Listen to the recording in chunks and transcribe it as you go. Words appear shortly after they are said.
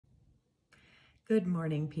Good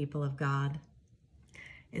morning, people of God.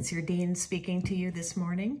 It's your Dean speaking to you this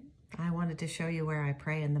morning. I wanted to show you where I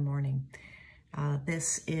pray in the morning.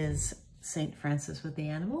 This is St. Francis with the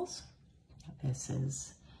animals. This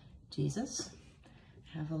is Jesus.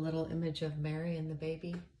 I have a little image of Mary and the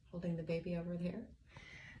baby, holding the baby over there.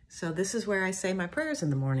 So this is where I say my prayers in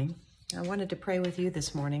the morning. I wanted to pray with you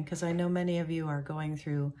this morning because I know many of you are going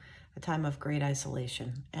through a time of great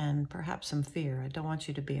isolation and perhaps some fear. I don't want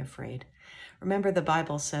you to be afraid. Remember, the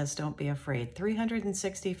Bible says don't be afraid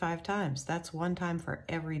 365 times. That's one time for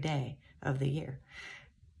every day of the year.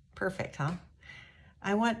 Perfect, huh?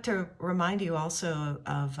 I want to remind you also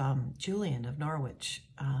of Julian of Norwich,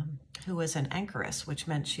 who was an anchoress, which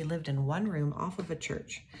meant she lived in one room off of a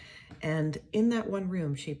church. And in that one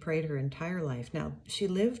room, she prayed her entire life. Now, she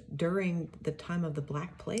lived during the time of the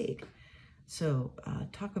Black Plague. So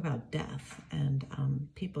talk about death and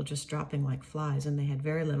people just dropping like flies, and they had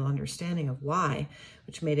very little understanding of why,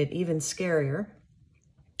 which made it even scarier.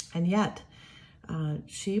 And yet,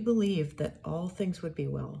 she believed that all things would be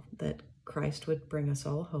well, that Christ would bring us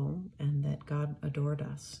all home, and that God adored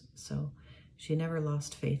us. So she never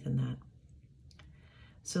lost faith in that.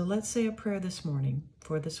 So let's say a prayer this morning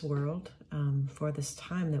for this world, for this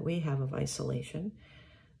time that we have of isolation,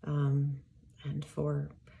 and for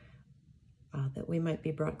that we might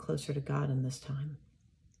be brought closer to God in this time.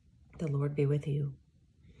 The Lord be with you.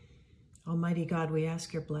 Almighty God, we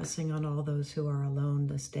ask your blessing on all those who are alone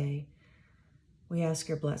this day. We ask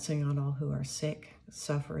your blessing on all who are sick,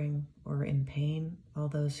 suffering, or in pain, all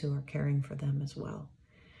those who are caring for them as well.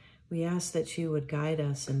 We ask that you would guide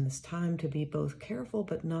us in this time to be both careful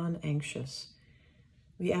but non-anxious.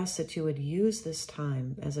 We ask that you would use this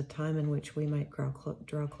time as a time in which we might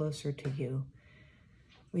draw closer to you.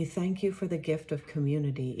 We thank you for the gift of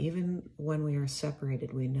community. Even when we are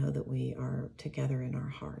separated, we know that we are together in our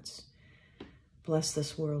hearts. Bless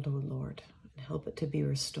this world, O Lord, and help it to be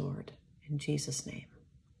restored. In Jesus' name,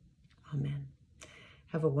 amen.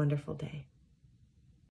 Have a wonderful day.